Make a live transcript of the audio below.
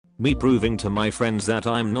Me proving to my friends that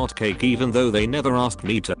I'm not cake even though they never asked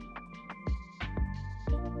me to.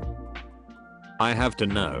 I have to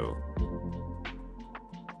know.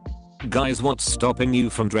 Guys, what's stopping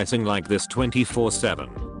you from dressing like this 24/7?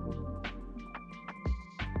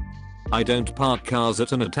 I don't park cars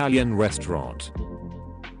at an Italian restaurant.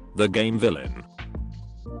 The game villain.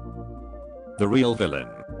 The real villain.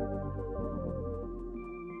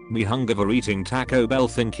 Me hungover eating Taco Bell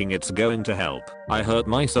thinking it's going to help. I hurt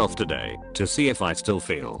myself today to see if I still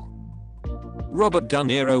feel. Robert De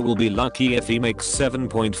Niro will be lucky if he makes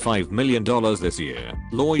 $7.5 million this year,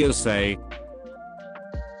 lawyers say.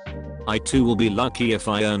 I too will be lucky if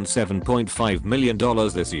I earn $7.5 million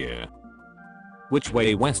this year. Which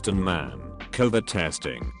way Western man? COVID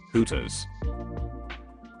testing. Hooters.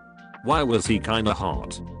 Why was he kinda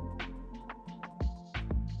hot?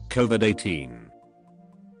 COVID-18.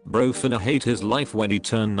 Bro finna hate his life when he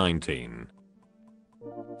turned 19.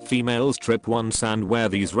 Females trip once and wear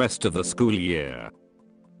these rest of the school year.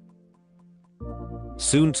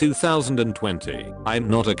 Soon 2020. I'm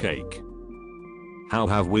not a cake. How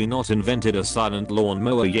have we not invented a silent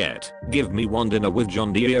lawnmower yet? Give me one dinner with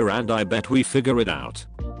John Deere and I bet we figure it out.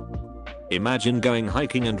 Imagine going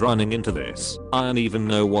hiking and running into this. I don't even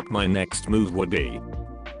know what my next move would be.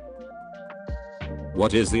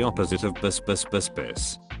 What is the opposite of bis?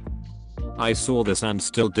 I saw this and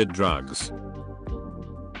still did drugs.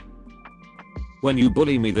 When you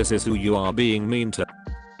bully me, this is who you are being mean to.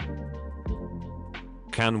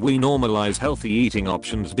 Can we normalize healthy eating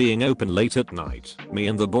options being open late at night? Me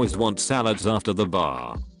and the boys want salads after the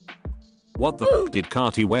bar. What the f did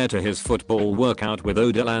Carti wear to his football workout with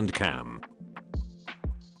Odell and Cam?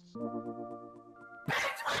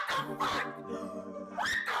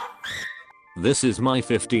 This is my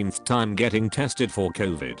 15th time getting tested for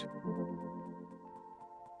COVID.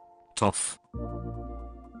 Tough.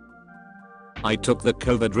 I took the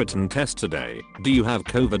COVID written test today. Do you have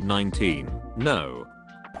COVID-19? No.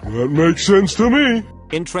 That makes sense to me.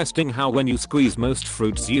 Interesting how when you squeeze most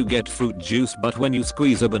fruits you get fruit juice, but when you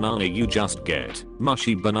squeeze a banana you just get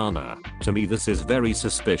mushy banana. To me this is very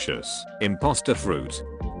suspicious. Imposter fruit.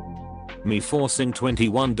 Me forcing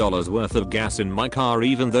 $21 worth of gas in my car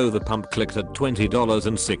even though the pump clicked at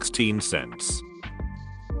 $20.16.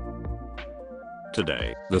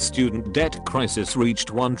 Today, the student debt crisis reached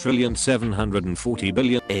 $1,740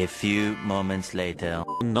 billion. A few moments later.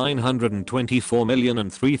 $924,000,000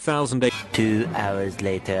 and 3,008. 2 hours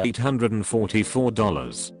later.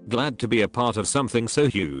 $844. Glad to be a part of something so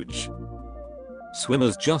huge.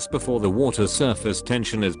 Swimmers just before the water surface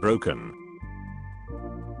tension is broken.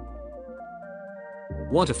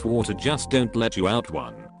 What if water just don't let you out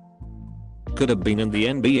one? Could have been in the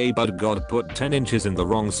NBA but God put 10 inches in the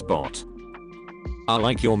wrong spot. I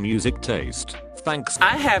like your music taste. Thanks.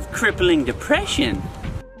 I have crippling depression.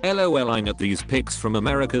 LOL at these pics from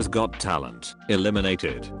America's Got Talent.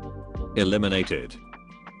 Eliminated. Eliminated.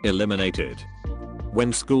 Eliminated.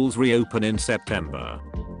 When schools reopen in September.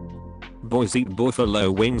 Boys eat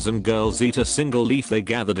buffalo wings and girls eat a single leaf they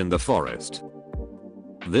gathered in the forest.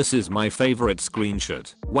 This is my favorite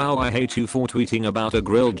screenshot. Wow, I hate you for tweeting about a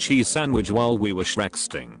grilled cheese sandwich while we were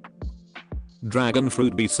Shreksting. Dragon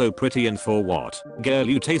fruit be so pretty and for what? Girl,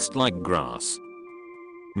 you taste like grass.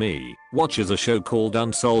 Me watches a show called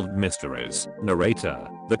Unsolved Mysteries. Narrator.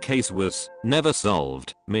 The case was never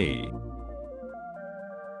solved. Me.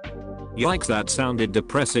 Yikes, that sounded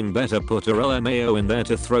depressing. Better put a LMAO in there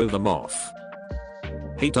to throw them off.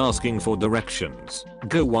 Hate asking for directions.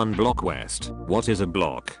 Go 1 block west. What is a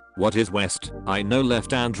block? What is west? I know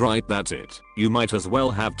left and right, that's it. You might as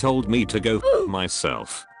well have told me to go f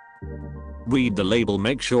myself. Read the label,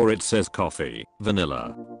 make sure it says coffee,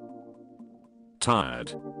 vanilla.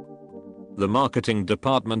 Tired. The marketing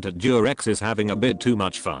department at Durex is having a bit too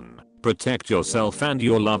much fun. Protect yourself and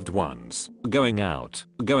your loved ones. Going out,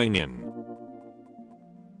 going in.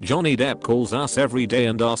 Johnny Depp calls us every day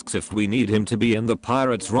and asks if we need him to be in the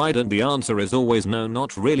Pirates ride, and the answer is always no,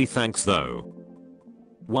 not really, thanks though.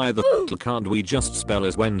 Why the f can't we just spell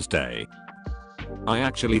as Wednesday? I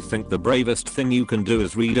actually think the bravest thing you can do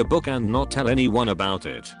is read a book and not tell anyone about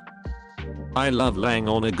it. I love laying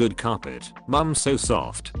on a good carpet. Mum's so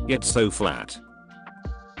soft, yet so flat.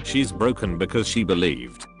 She's broken because she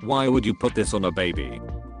believed. Why would you put this on a baby?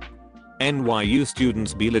 NYU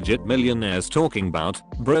students be legit millionaires talking about,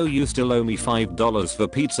 bro, you still owe me $5 for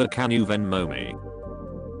pizza, can you Venmo me?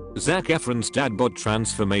 Zac Efron's dad bod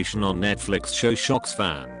transformation on Netflix show shocks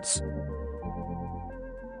fans.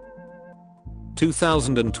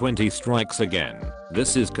 2020 strikes again.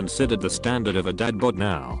 This is considered the standard of a dad bod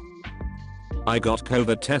now. I got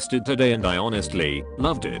COVID tested today and I honestly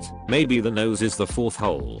loved it. Maybe the nose is the fourth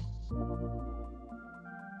hole.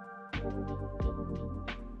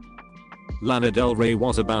 Lana Del Rey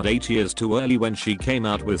was about 8 years too early when she came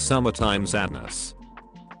out with Summertime Sadness.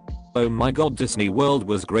 Oh my god, Disney World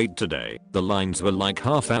was great today. The lines were like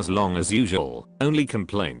half as long as usual. Only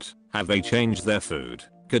complaint, have they changed their food?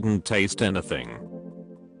 Couldn't taste anything.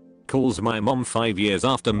 Calls my mom 5 years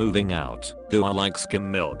after moving out. Do I like skim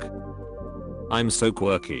milk? I'm so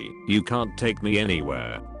quirky, you can't take me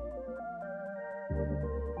anywhere.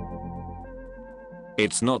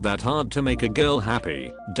 It's not that hard to make a girl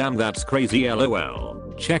happy. Damn, that's crazy,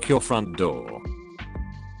 lol. Check your front door.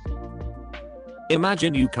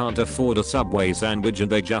 Imagine you can't afford a Subway sandwich and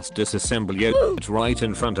they just disassemble your right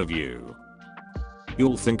in front of you.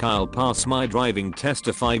 You'll think I'll pass my driving test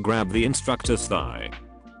if I grab the instructor's thigh.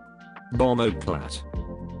 Bomboplat.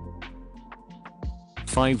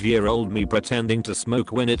 5-year-old me pretending to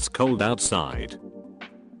smoke when it's cold outside.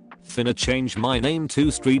 Finna change my name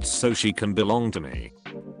to Streets so she can belong to me.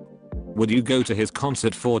 Would you go to his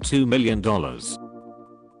concert for $2 million?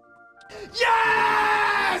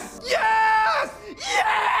 Yes! Yes!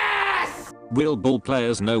 Yes! Will ball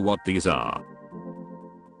players know what these are?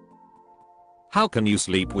 How can you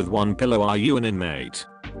sleep with one pillow? Are you an inmate?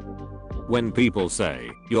 When people say,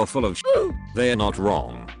 you're full of shit, they're not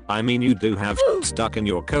wrong. I mean, you do have shit stuck in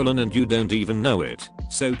your colon and you don't even know it.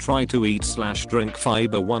 So try to eat/drink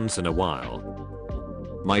fiber once in a while.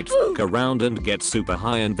 Might fuck around and get super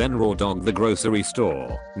high and then raw dog the grocery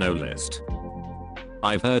store. No list.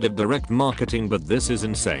 I've heard of direct marketing, but this is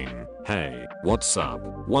insane. Hey, what's up?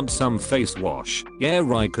 Want some face wash? Yeah,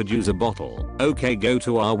 I could use a bottle. Okay, go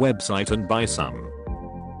to our website and buy some.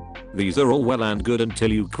 These are all well and good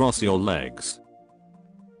until you cross your legs.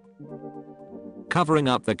 Covering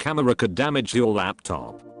up the camera could damage your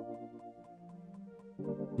laptop.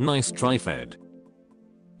 Nice try, Fed.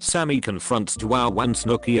 Sammy confronts Wow and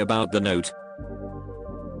Snooki about the note.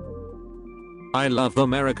 I love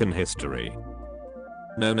American history.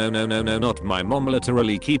 No, not my mom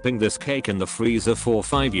literally keeping this cake in the freezer for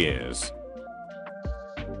 5 years.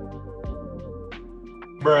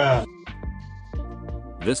 Bruh.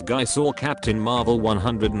 This guy saw Captain Marvel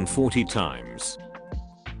 140 times.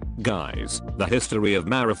 Guys, the history of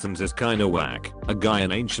marathons is kinda whack. A guy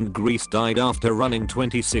in ancient Greece died after running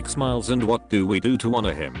 26 miles, and what do we do to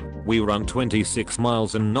honor him? We run 26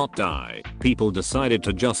 miles and not die. People decided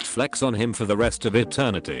to just flex on him for the rest of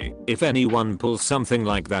eternity. If anyone pulls something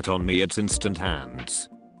like that on me, it's instant hands.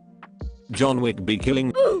 John Wick be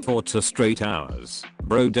killing for 2 straight hours.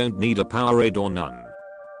 Bro, don't need a Powerade or none.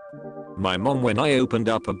 My mom when I opened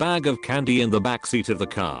up a bag of candy in the backseat of the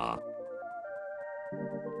car.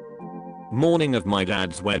 Morning of my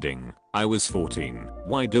dad's wedding. I was 14.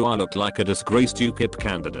 Why do I look like a disgraced UKIP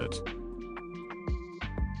candidate?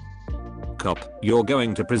 Cop, you're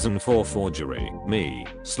going to prison for forgery. Me,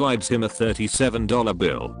 slides him a $37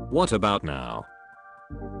 bill. What about now?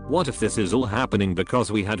 What if this is all happening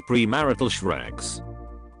because we had premarital Shreks?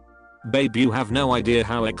 Babe, you have no idea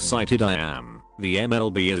how excited I am. The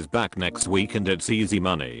MLB is back next week and it's easy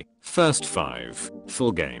money. First 5.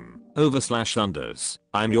 Full game. Over/unders.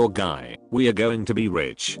 I'm your guy. We are going to be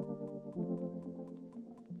rich.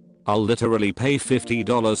 I'll literally pay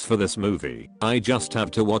 $50 for this movie. I just have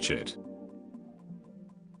to watch it.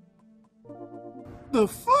 The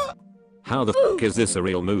fuck? How the fuck is this a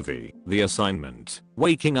real movie? The Assignment.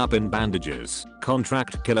 Waking up in bandages.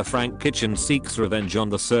 Contract killer Frank Kitchen seeks revenge on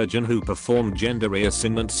the surgeon who performed gender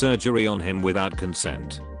reassignment surgery on him without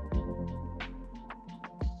consent.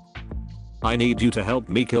 I need you to help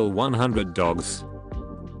me kill 100 dogs.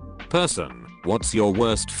 Person. What's your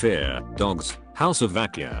worst fear? Dogs. House of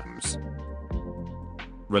vacuums.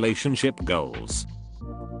 Relationship goals.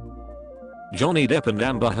 Johnny Depp and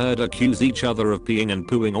Amber Heard accuse each other of peeing and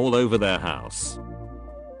pooing all over their house.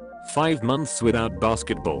 5 months without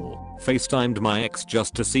basketball. FaceTimed my ex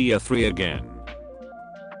just to see her 3 again.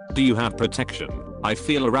 Do you have protection? I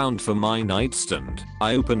feel around for my nightstand.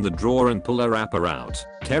 I open the drawer and pull a wrapper out.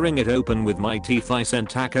 Tearing it open with my teeth, I sent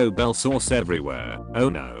Taco Bell sauce everywhere. Oh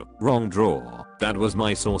no, wrong drawer. That was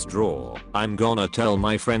my sauce drawer. I'm gonna tell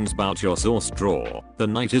my friends about your sauce drawer. The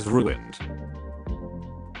night is ruined.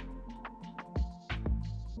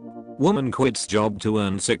 Woman quits job to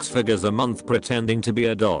earn 6 figures a month pretending to be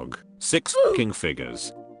a dog. 6 fucking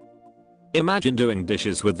figures. Imagine doing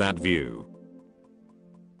dishes with that view.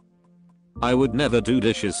 I would never do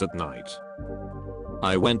dishes at night.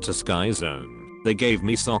 I went to Sky Zone. They gave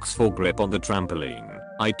me socks for grip on the trampoline.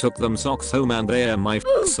 I took them socks home and they are my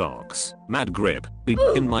socks. Mad grip. Be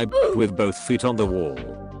in my with both feet on the wall.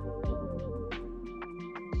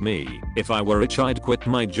 me, if I were rich I'd quit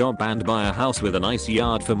my job and buy a house with a nice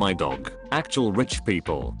yard for my dog. Actual rich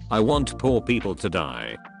people. I want poor people to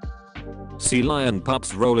die. Sea lion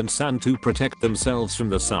pups roll in sand to protect themselves from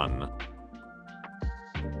the sun.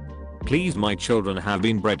 Please, my children have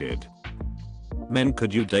been breaded. Men,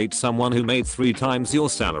 could you date someone who made 3 times your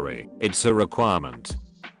salary? It's a requirement.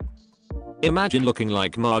 Imagine looking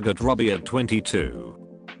like Margot Robbie at 22.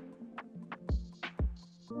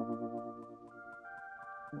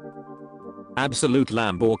 Absolute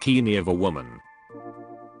Lamborghini of a woman.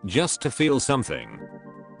 Just to feel something.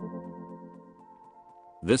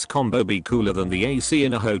 This combo be cooler than the AC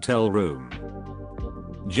in a hotel room.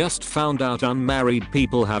 Just found out unmarried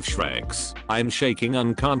people have Shreks. I'm shaking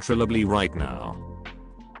uncontrollably right now.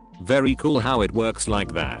 Very cool how it works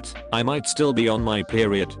like that. I might still be on my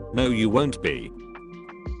period. No, you won't be.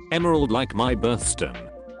 Emerald like my birthstone.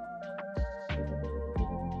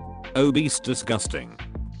 Obese, disgusting.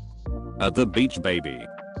 At the beach, baby.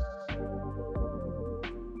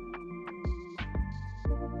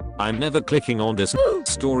 I'm never clicking on this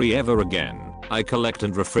story ever again. I collect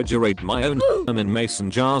and refrigerate my own in mason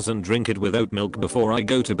jars and drink it with oat milk before I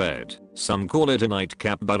go to bed. Some call it a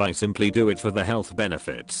nightcap, but I simply do it for the health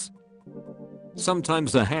benefits.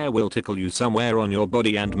 Sometimes a hair will tickle you somewhere on your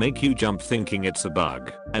body and make you jump thinking it's a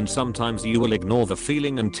bug. And sometimes you will ignore the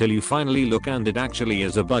feeling until you finally look and it actually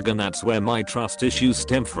is a bug, and that's where my trust issues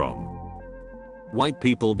stem from. White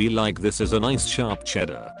people be like, this is a nice sharp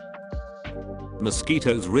cheddar.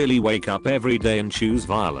 Mosquitoes really wake up every day and choose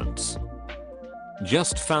violence.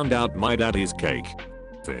 Just found out my daddy's cake.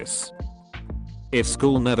 This. If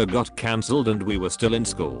school never got cancelled and we were still in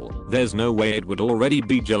school, there's no way it would already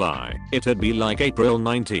be July. It'd be like April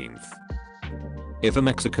 19th. If a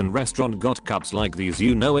Mexican restaurant got cups like these,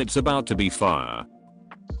 you know it's about to be fire.